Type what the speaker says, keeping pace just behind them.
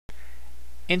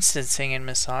Instancing in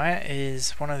Messiah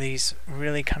is one of these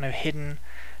really kind of hidden,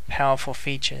 powerful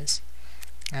features.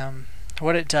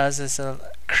 What it does is it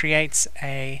creates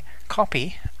a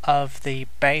copy of the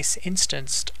base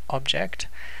instanced object,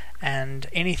 and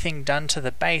anything done to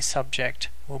the base object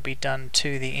will be done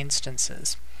to the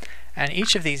instances. And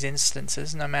each of these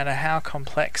instances, no matter how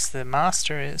complex the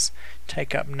master is,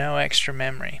 take up no extra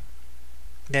memory.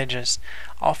 They're just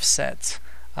offsets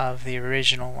of the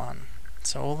original one.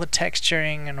 So all the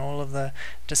texturing and all of the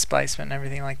displacement and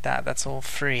everything like that, that's all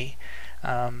free,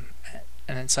 and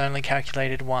it's only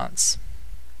calculated once.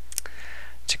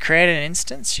 To create an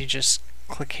instance, you just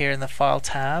click here in the File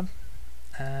tab,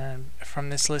 and from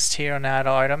this list here on Add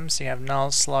Items, you have Null,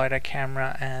 Slider,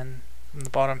 Camera, and on the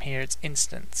bottom here it's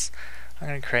Instance. I'm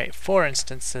going to create 4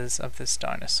 instances of this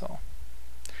dinosaur.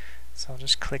 So I'll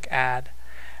just click Add,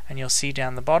 and you'll see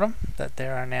down the bottom that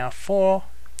there are now 4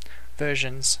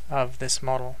 versions of this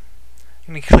model.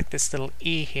 I'm going to click this little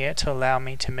E here to allow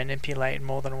me to manipulate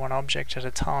more than one object at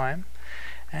a time,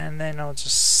 and then I'll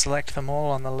just select them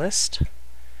all on the list,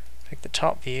 pick the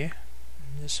top view,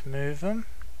 and just move them,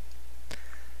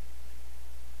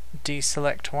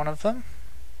 deselect one of them,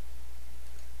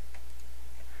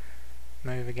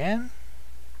 move again,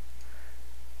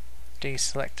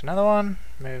 deselect another one,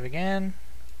 move again,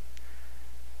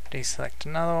 deselect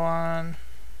another one,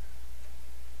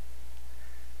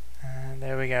 and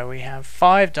there we go, we have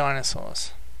 5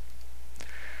 dinosaurs.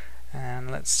 And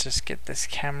let's just get this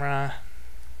camera,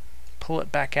 pull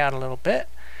it back out a little bit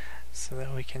so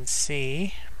that we can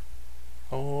see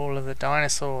all of the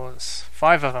dinosaurs,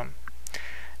 5 of them.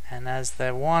 And as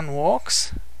the one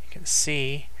walks, you can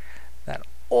see that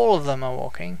all of them are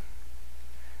walking,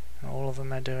 and all of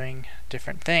them are doing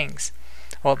different things.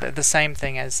 Well, the same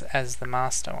thing as the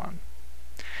master one.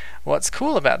 What's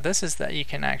cool about this is that you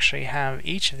can actually have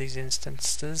each of these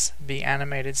instances be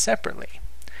animated separately.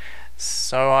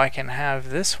 So I can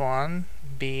have this one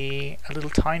be a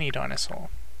little tiny dinosaur.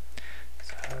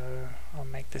 So I'll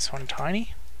make this one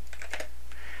tiny.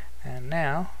 And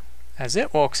now, as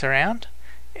it walks around,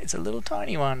 it's a little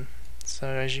tiny one. So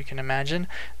as you can imagine,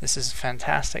 this is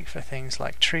fantastic for things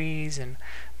like trees and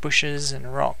bushes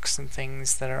and rocks and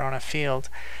things that are on a field,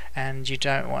 and you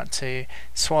don't want to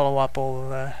swallow up all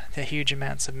the huge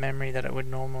amounts of memory that it would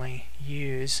normally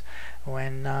use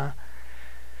when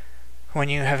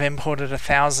you have imported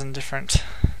 1,000 different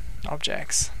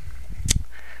objects.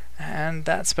 And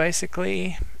that's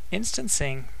basically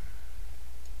instancing.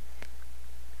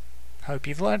 Hope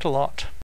you've learned a lot.